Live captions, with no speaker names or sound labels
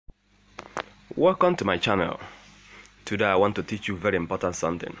Welcome to my channel. Today I want to teach you very important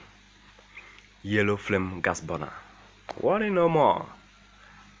something. Yellow flame gas burner. Worry no more.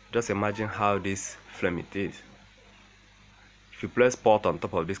 Just imagine how this flame it is. If you place pot on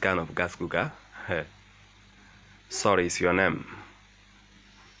top of this kind of gas cooker, sorry is your name.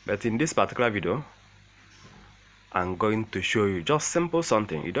 But in this particular video, I'm going to show you just simple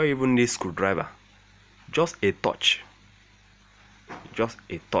something. You don't even need screwdriver. Just a touch. Just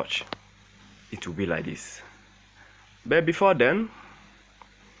a touch. It will be like this. But before then,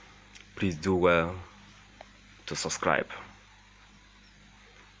 please do well to subscribe,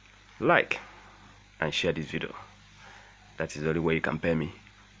 like, and share this video. That is the only way you can pay me.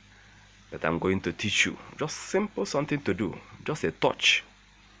 But I'm going to teach you just simple something to do, just a touch.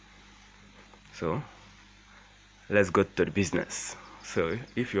 So let's go to the business. So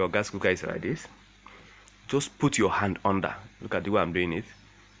if your gas cooker is like this, just put your hand under. Look at the way I'm doing it.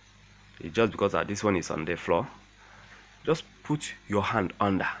 It's just because this one is on the floor. Just put your hand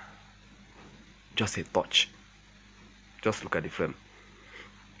under. Just a touch. Just look at the flame.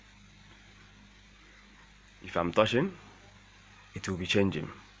 If I'm touching, it will be changing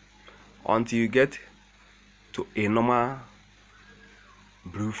until you get to a normal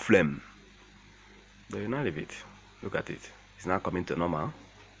blue flame. Then you now leave it. Look at it. It's now coming to normal.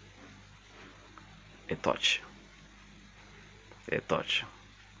 A touch. A touch.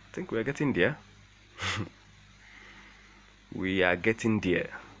 I think we are getting there. We are getting there.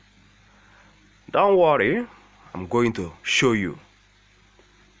 Don't worry. I'm going to show you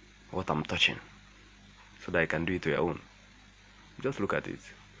what I'm touching so that you can do it to your own. Just look at it.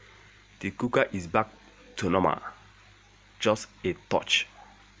 The cooker is back to normal. Just a touch.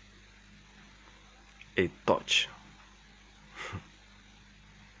 A touch.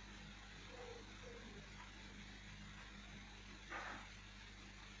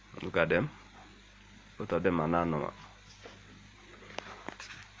 Look at them. Both of them are now normal.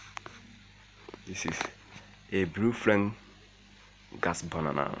 This is a blue flame gas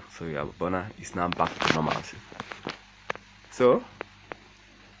burner now. So your burner is now back to normal. So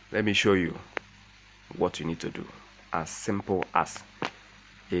let me show you what you need to do. As simple as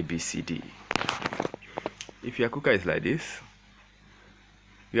ABCD. If your cooker is like this,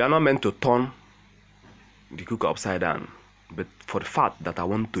 you are not meant to turn the cooker upside down. But for the fact that I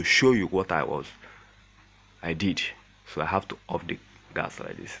want to show you what I did, so I have to off the gas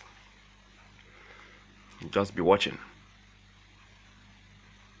like this. Just be watching.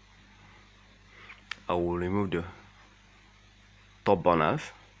 I will remove the top burners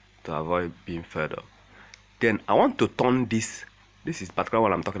to avoid being fed up. Then I want to turn this. This is particular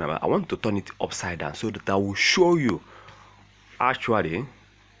what I'm talking about. I want to turn it upside down so that I will show you actually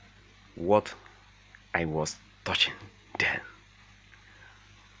what I was touching then.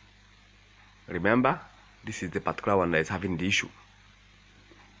 Remember, this is the particular one that is having the issue.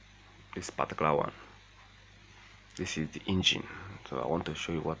 This particular one. This is the engine. So I want to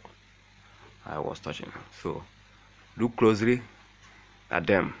show you what I was touching. So look closely at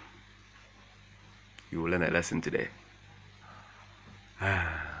them. You will learn a lesson today.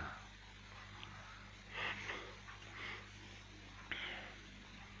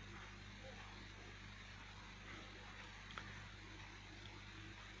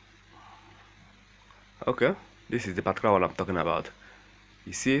 Okay, this is the particular one I'm talking about.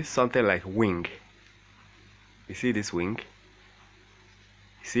 You see something like wing. You see this wing?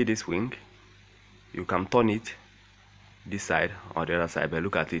 You see this wing? You can turn it this side or the other side, but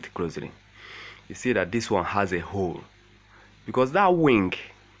look at it closely. You see that this one has a hole, because that wing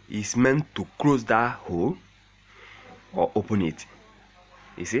is meant to close that hole or open it.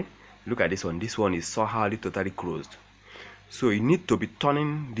 You see? Look at this one. This one is somehow totally closed. So you need to be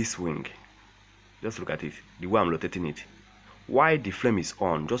turning this wing. Just look at it, the way I'm rotating it. While the flame is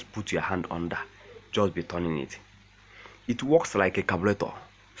on, just put your hand under. Just be turning it. It works like a carburetor.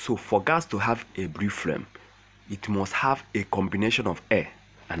 So for gas to have a brief flame, it must have a combination of air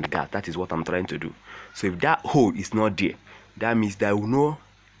and gas. That is what I'm trying to do. So if that hole is not there, that means there will no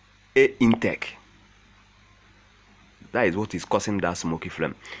air intake. That is what is causing that smoky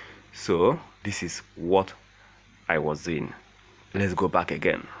flame. So this is what I was doing. Let's go back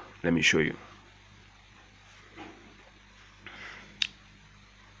again. Let me show you.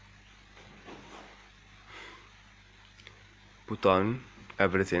 Put on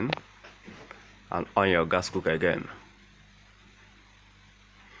everything and on your gas cooker again.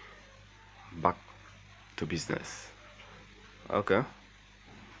 Back to business. Okay.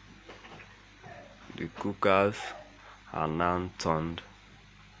 The cookers are now turned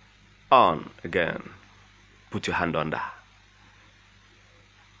on again. Put your hand under.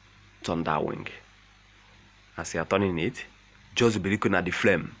 turn that wing. As you are turning it, just be looking at the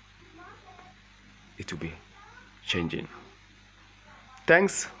flame. It will be changing.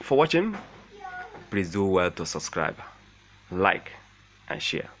 Thanks for watching. Please do well to subscribe, like, and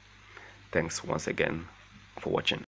share. Thanks once again for watching.